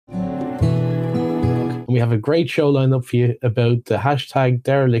And we have a great show lined up for you about the hashtag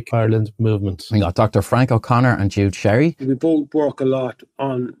Derelict Ireland movement. We got Dr. Frank O'Connor and Jude Sherry. We both work a lot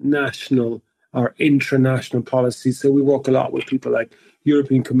on national or international policy. So we work a lot with people like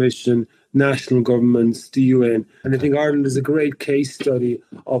European Commission, national governments, the UN. And I think Ireland is a great case study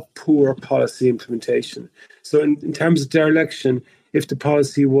of poor policy implementation. So in terms of dereliction, if the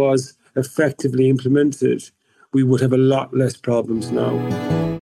policy was effectively implemented, we would have a lot less problems now.